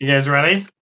 you guys ready?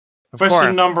 Of Question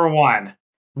course. number 1: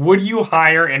 would you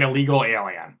hire an illegal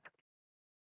alien?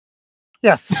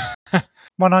 Yes,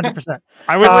 100%.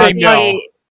 I would Uh, say no.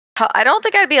 I don't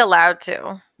think I'd be allowed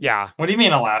to. Yeah. What do you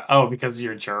mean allowed? Oh, because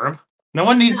you're a gerb? No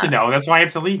one needs to know. That's why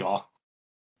it's illegal.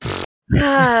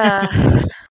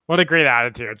 What a great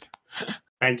attitude.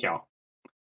 Thank you.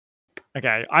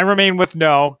 Okay, I remain with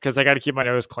no because I got to keep my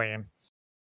nose clean.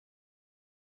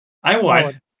 I would,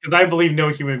 Valid. because I believe no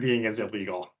human being is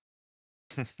illegal.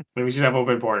 But we should have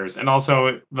open borders, and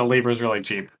also the labor is really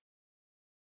cheap.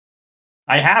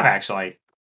 I have actually.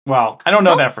 Well, I don't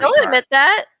know that for Don't sure. admit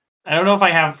that I don't know if I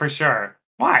have for sure.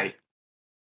 Why?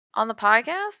 on the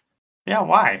podcast. Yeah,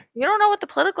 why? You don't know what the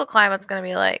political climate's going to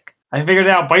be like. I figured it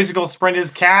out. Bicycle sprint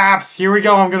is caps. Here we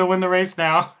go. I'm gonna win the race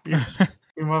now. You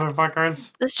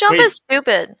motherfuckers. This jump Wait. is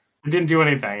stupid. I didn't do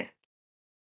anything.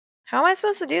 How am I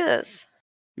supposed to do this?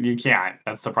 You can't.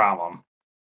 That's the problem.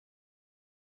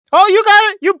 Oh, you got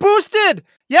it! You boosted!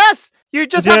 Yes! You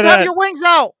just You have did to have it. your wings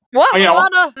out! What? Oh, yeah.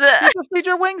 Lana, you The- just need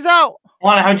your wings out!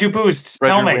 Lana, how'd you boost? Spread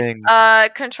Tell your me. wings.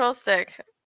 Control stick.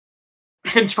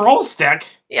 Control stick.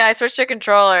 Yeah, I switched to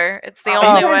controller. It's the Oh,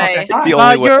 only yes. way. It's the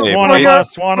only way. One for of your-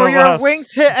 us. One For of your us.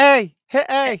 wings, hit A. Hit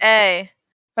A. A.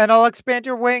 And I'll expand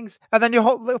your wings. And then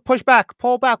you push back,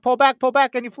 pull back,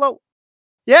 and you float.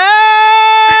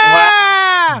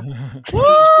 Yeah! You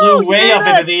just flew you way made up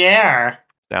into it! the air.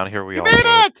 Down here we You all made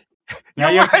go. it! Now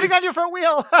You're you have to riding just, on your front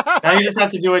wheel. now you just have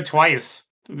to do it twice.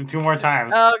 2 more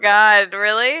times. Oh God,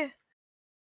 really? It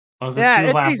was a Yeah,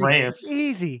 it's 2-lap easy. race.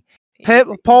 Easy. Hit,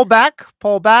 pull back,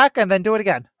 and then do it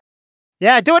again.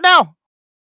 Yeah, do it now.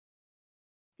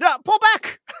 Yeah, pull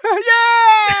back.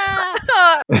 Yeah!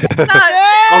 Oh,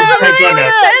 Yeah! thank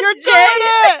goodness. You're doing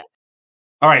it.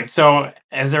 All right, so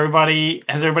has everybody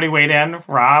weighed in?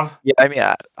 Rob? Yeah, I mean,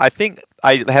 I think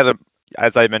I had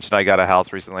as I mentioned, I got a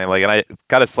house recently, and I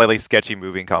got a slightly sketchy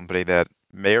moving company that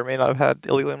may or may not have had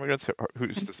illegal immigrants.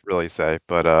 Who's to really say?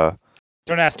 But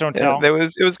Don't ask, don't yeah, tell.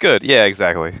 it was good. Yeah,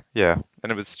 exactly. Yeah,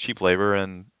 and it was cheap labor,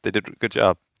 and they did a good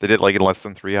job. They did like in less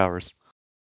than 3 hours.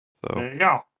 So There you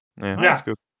go. yeah, Yes. that's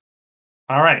good.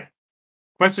 All right.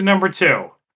 Question number 2.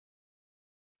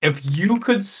 If you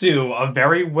could sue a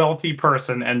very wealthy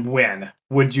person and win,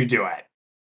 would you do it?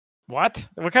 What?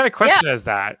 What kind of question is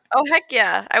that? Oh heck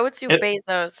yeah! I would sue It-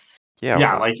 Bezos. Yeah.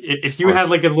 Yeah, well, like if you course. had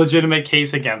like a legitimate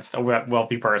case against a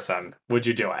wealthy person, would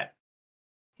you do it?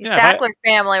 Yeah, if I- Sackler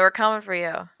family, we're coming for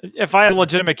you. If I had a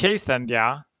legitimate case, then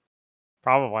yeah,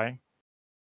 probably.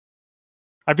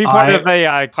 I'd be part of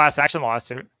a class action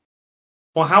lawsuit.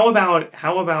 Well, how about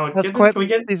Let's get this, quit. can we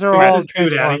get, These can are we get all this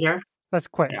dude out of case here? Let's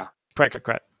quit. Yeah. Quit.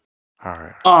 all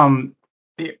right.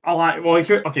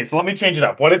 Okay, so let me change it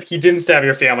up. What if he didn't stab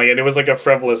your family and it was like a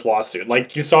frivolous lawsuit?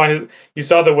 Like you saw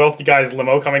the wealthy guy's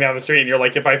limo coming down the street, and you're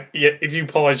like, if you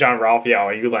pull a John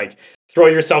Ralphio and you like throw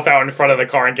yourself out in front of the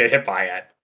car and get hit by it,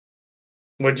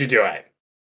 would you do it?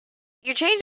 You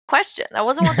changed the question. That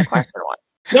wasn't what the question was.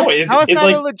 No, it's How is that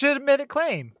like a legitimate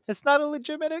claim? It's not a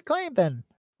legitimate claim then.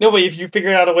 no, but if you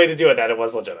figured out a way to do it, that it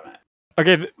was legitimate.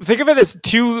 Okay, think of it as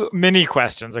 2 mini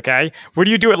questions, okay? Would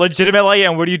you do it legitimately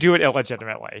and would you do it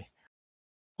illegitimately?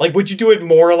 Like, would you do it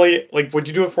morally? Like, would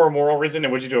you do it for a moral reason,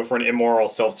 and would you do it for an immoral,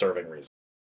 self-serving reason?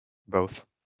 Both.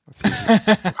 That's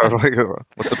easy.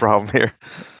 What's the problem here?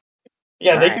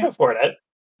 Yeah, they Right. can afford it.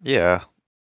 Yeah.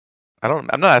 I'm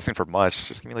not asking for much.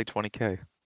 Just give me like 20K.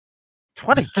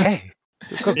 20K.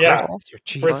 Good Yeah. Christ, you're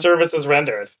cheap. For services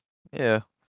rendered. Yeah.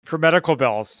 For medical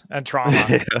bills and trauma.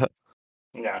 Yeah.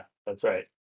 Yeah, that's right.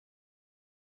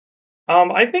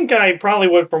 I think I probably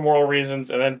would for moral reasons,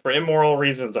 and then for immoral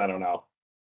reasons, I don't know.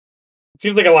 It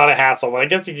seems like a lot of hassle, but I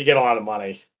guess you could get a lot of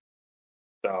money.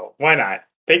 So why not?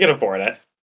 They can afford it.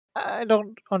 I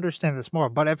don't understand this more,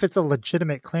 but if it's a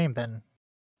legitimate claim, then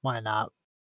why not?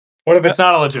 What if it's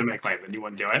not a legitimate claim? Then you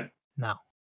wouldn't do it. No.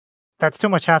 That's too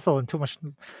much hassle and too much.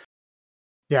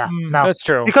 Yeah, Mm, no. That's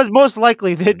true. Because most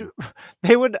likely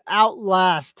they would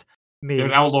outlast me. They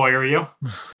would out-lawyer you.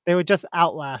 They would just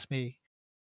outlast me.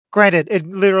 Granted, it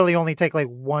literally only take like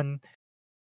one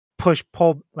push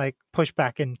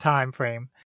back in time frame.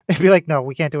 They'd be like, no,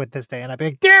 we can't do it this day. And I'd be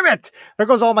like, damn it! There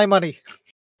goes all my money.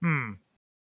 Hmm.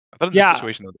 I thought in Yeah. this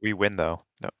situation that we win though.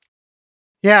 No.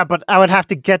 Yeah, but I would have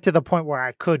to get to the point where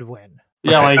I could win.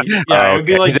 Yeah, like it would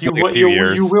be okay. like Just you like a will few you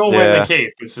years. will win the Yeah.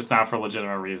 case. It's just not for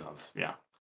legitimate reasons. Yeah.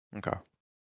 Okay.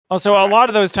 Also, a lot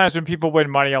of those times when people win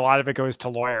money, a lot of it goes to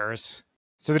lawyers,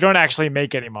 so they don't actually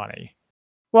make any money.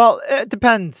 Well, it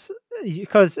depends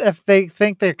because if they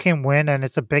think they can win and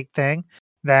it's a big thing,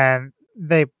 then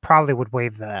they probably would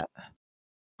waive that.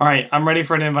 All right, I'm ready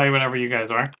for an invite whenever you guys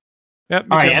are. Yep, me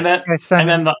All right, too. and then Okay, send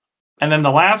and then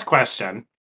the last question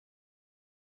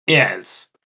is,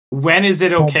 when is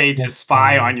it okay to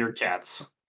spy on your kids?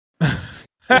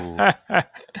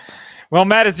 Well,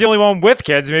 Matt is the only one with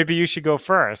kids. Maybe you should go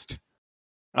first.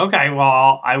 Okay,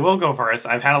 well, I will go first.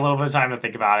 I've had a little bit of time to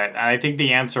think about it, and I think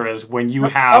the answer is when you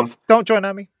don't join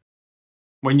on me.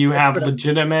 when you have Twitter.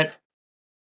 legitimate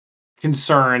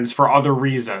concerns for other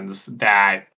reasons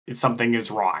that something is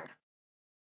wrong.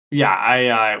 Yeah,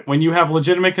 I when you have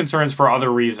legitimate concerns for other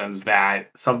reasons that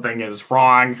something is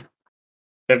wrong,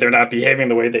 that they're not behaving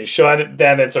the way they should,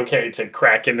 then it's okay to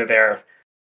crack into their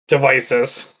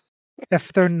devices.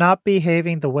 If they're not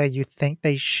behaving the way you think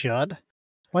they should,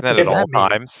 what Isn't that does at all that mean?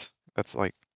 times? That's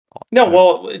like No,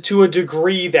 well, to a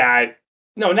degree that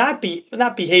not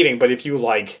behaving, but if you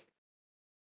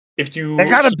They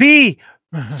gotta be.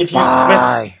 if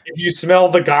you smell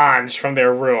the ganj from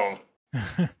their room,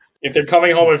 if they're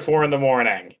coming home at 4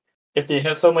 a.m, if they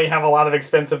suddenly have a lot of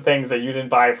expensive things that you didn't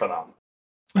buy for them,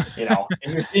 and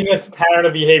you're seeing this pattern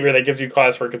of behavior that gives you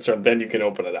cause for concern, then you can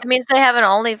open it up. It means they have an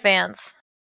OnlyFans.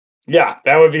 Yeah,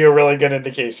 that would be a really good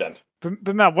indication.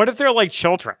 But Matt, what if they're like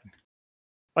children?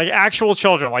 Like actual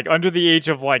children, like under the age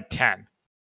of like 10?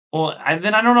 Well,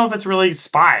 then I don't know if it's really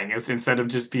spying, instead of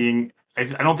just being. I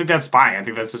don't think that's spying. I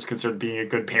think that's just considered being a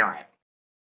good parent.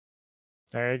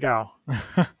 There you go.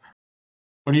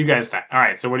 What do you guys think? All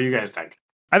right, so what do you guys think?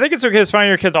 I think it's okay to spy on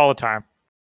your kids all the time.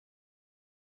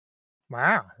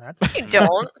 Wow, that's You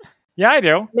don't, Yeah, I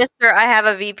do. Mister. I have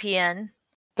a VPN.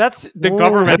 That's the Ooh,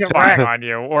 government get spying wrecked. on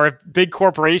you, or big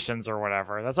corporations or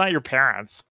whatever. That's not your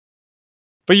parents.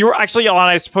 But you're actually, Alan,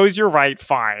 I suppose you're right.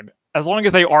 Fine, as long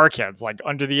as they are kids, like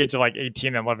under the age of like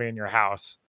 18 and living in your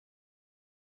house.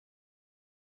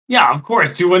 Yeah, of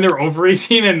course. Too, when they're over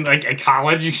 18 and like at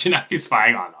college, you should not be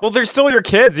spying on them. Well, they're still your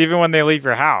kids even when they leave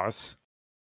your house.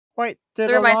 Wait, did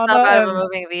Threw myself Alana out of a and-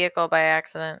 moving vehicle by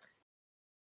accident.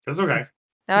 It's okay.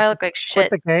 Now I look like quit shit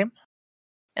the game?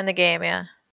 in the game. Yeah.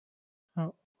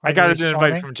 Are I got you an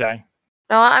invite respawning? from Jay.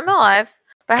 No, I'm alive.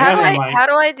 But I how got do an I invite. how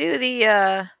do I do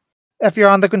the If you're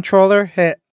on the controller,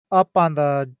 hit up on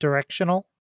the directional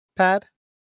pad.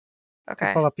 to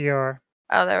okay. Pull up your.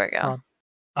 Oh, there we go.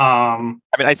 Oh. I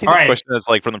mean, I see All this right. question as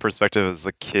like from the perspective as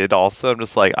a kid. Also, I'm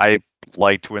just like I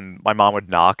liked when my mom would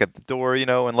knock at the door,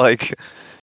 and like,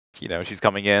 she's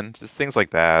coming in, just things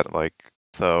like that. Like,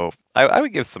 so I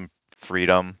would give some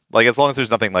freedom, like as long as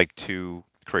there's nothing like too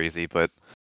crazy. But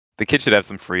the kid should have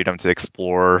some freedom to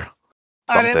explore.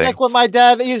 I didn't like when things. my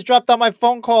dad eavesdropped on my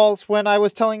phone calls when I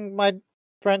was telling my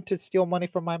friend to steal money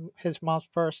from his mom's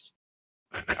purse.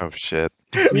 Oh shit!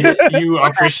 You What the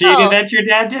appreciated hell? that your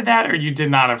dad did that, or you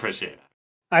did not appreciate it?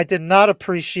 I did not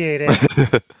appreciate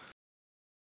it.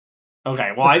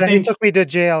 Okay, well, I Then he think, took me to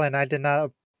jail, and I did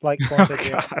not like going to Oh,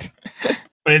 jail. God.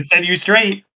 but it set you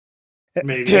straight.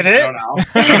 Maybe Did I it? don't know.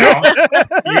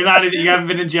 I don't know. You haven't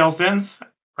been in jail since,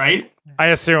 right? I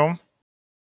assume.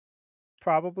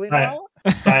 Probably Right.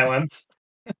 not. Silence.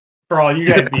 For all you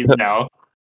guys need to know.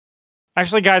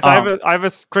 Actually, guys, I have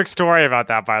a quick story about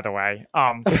that. By the way,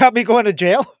 About me going to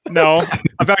jail? no,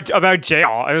 about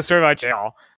jail. I have a story about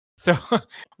jail. So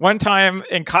one time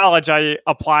in college, I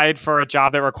applied for a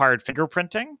job that required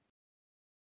fingerprinting.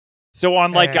 So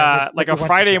on like And it's a like you went to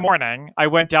Friday jail. morning, I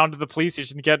went down to the police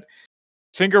station to get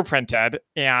fingerprinted,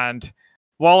 and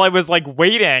while I was like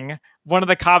waiting, one of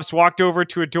the cops walked over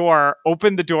to a door,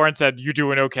 opened the door, and said, "You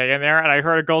doing okay in there?" And I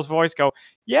heard a girl's voice go,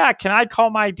 "Yeah, can I call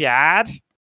my dad?"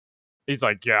 He's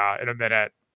like, "Yeah, in a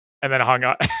minute," and then hung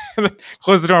up,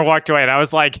 closed the door, and walked away. And I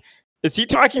was like, "Is he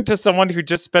talking to someone who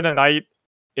just spent a night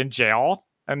in jail?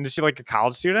 And is she like a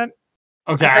college student?"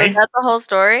 So Okay. is that the whole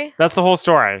story? That's the whole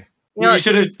story. You know, You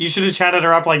should have chatted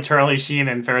her up like Charlie Sheen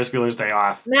and Ferris Bueller's Day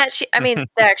Off. Matt,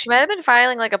 Zach, she might have been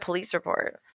filing like a police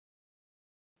report.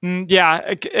 Yeah,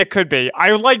 it could be.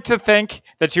 I would like to think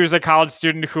that she was a college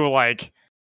student who like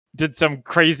did some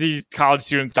crazy college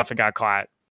student stuff and got caught.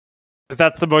 Because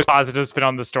that's the most positive spin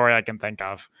on the story I can think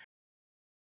of.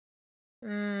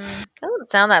 Doesn't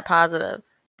sound that positive.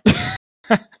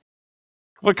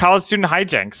 What college student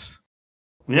hijinks?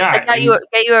 Yeah. Like,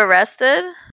 get you arrested?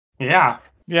 Yeah.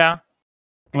 Yeah,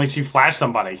 Like she flashed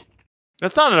somebody.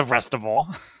 that's not arrestable.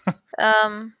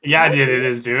 Yeah, dude, it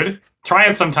is, dude. Try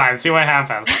it sometime. See what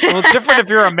happens. Well, it's different if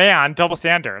you're a man. Double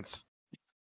standards.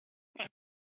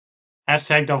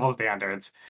 Hashtag double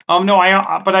standards. No,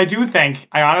 but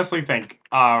I honestly think,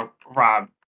 Rob.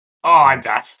 Oh, I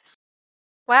died.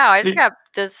 Wow, I just Did- got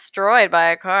destroyed by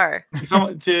a car.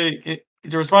 So, to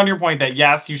respond to your point that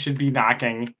yes, you should be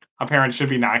knocking. A parent should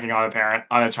be knocking on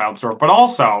a child's door, but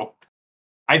also,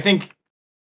 I think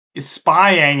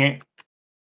spying.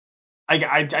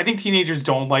 I think teenagers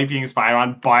don't like being spied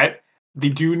on, but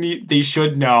they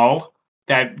should know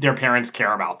that their parents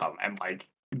care about them and like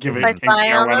give it By and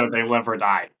spying care on whether them? they live or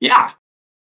die. Yeah.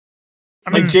 I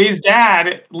mean, Like Jay's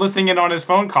dad listening in on his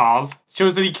phone calls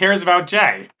shows that he cares about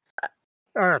Jay.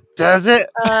 Does it?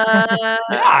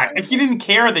 Yeah, if he didn't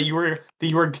care that you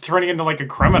were turning into like a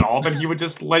criminal, then he would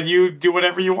just let you do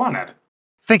whatever you wanted.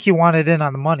 Think you wanted in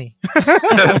on the money.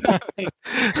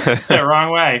 Yeah,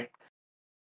 wrong way.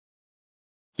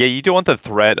 Yeah, you don't want the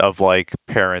threat of like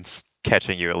parents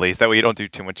catching you at least. That way you don't do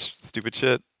too much stupid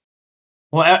shit.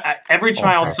 Well, every Oh,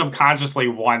 child crap. subconsciously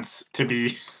wants to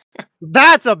be.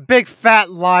 That's a big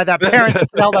fat lie that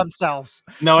parents tell themselves.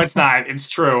 No, it's not. It's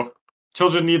true.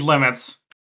 Children need limits.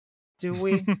 Do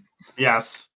we?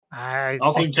 Yes. I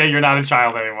Also, Jay, you're not a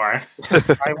child anymore.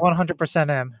 100%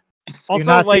 am. Do you also,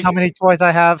 not see like, how many toys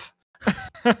I have?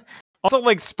 also,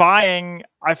 like spying.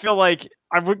 I feel like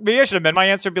maybe I should amend my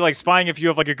answer. Be like spying if you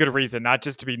have like a good reason, not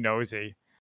just to be nosy.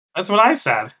 That's what I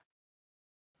said.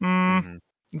 Mhm.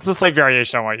 It's a slight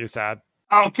variation on what you said.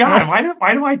 Oh God,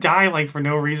 why do I die like for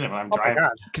no reason when I'm Oh my driving?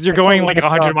 god. Because you're I going totally like missed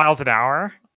 100 out. miles an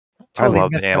hour. Totally I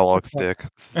love missed the that analog football.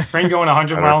 stick. Train going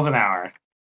 100 Better. miles an hour.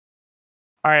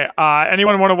 All right.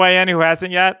 Anyone want to weigh in who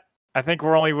hasn't yet? I think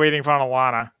we're only waiting for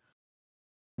Alana.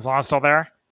 Is Alana still there?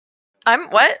 I'm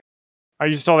what? Are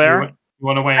you still there? You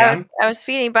want to weigh in? I was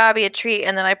feeding Bobby a treat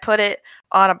and then I put it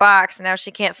on a box and now she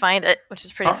can't find it, which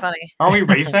is pretty Oh. funny. Are we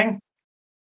racing?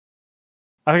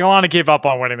 I think Alana gave up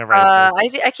on winning the race.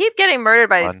 I keep getting murdered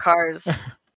by these Fun. cars.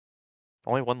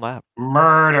 Only one lap.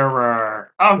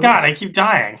 Murderer. Oh God, I keep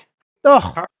dying.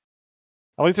 Oh, At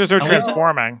least there's no At least-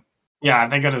 transforming. Yeah,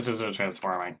 thank goodness there's no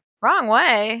transforming. Wrong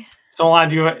way. So, Alana,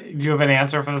 do you have an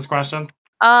answer for this question?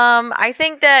 I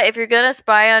think that if you're gonna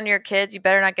spy on your kids, you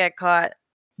better not get caught.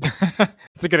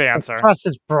 It's a good answer. trust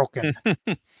is broken.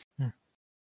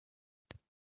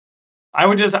 I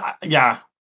would just, yeah,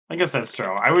 I guess that's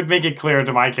true. I would make it clear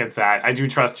to my kids that I do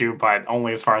trust you, but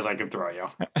only as far as I can throw you.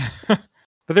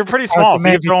 But they're pretty Hard small, to so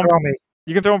maybe throw me.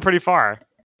 you can throw them pretty far.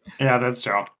 Yeah, that's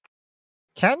true.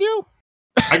 Can you?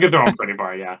 I could throw them pretty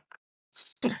far, yeah.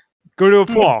 Go to a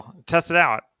pool, test it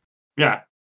out. Yeah.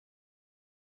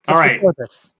 Just All right. record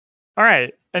this. All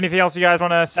right. Anything else you guys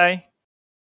want to say?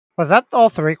 Was that all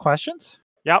 3 questions?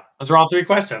 Yep. Those are all 3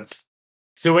 questions.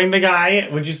 Suing the guy,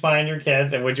 would you spy on your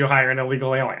kids, and would you hire an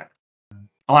illegal alien?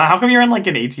 Alana, how come you're in like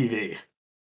an ATV?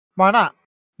 Why not?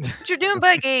 What you doing,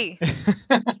 Buggy?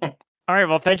 All right.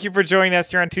 Well, thank you for joining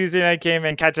us here on Tuesday Night Game,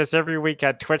 and catch us every week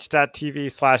at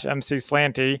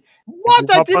twitch.tv/MCSlanty. What?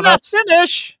 Keep I up did with not us.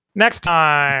 finish. Next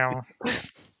time.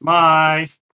 Bye.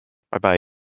 Bye bye.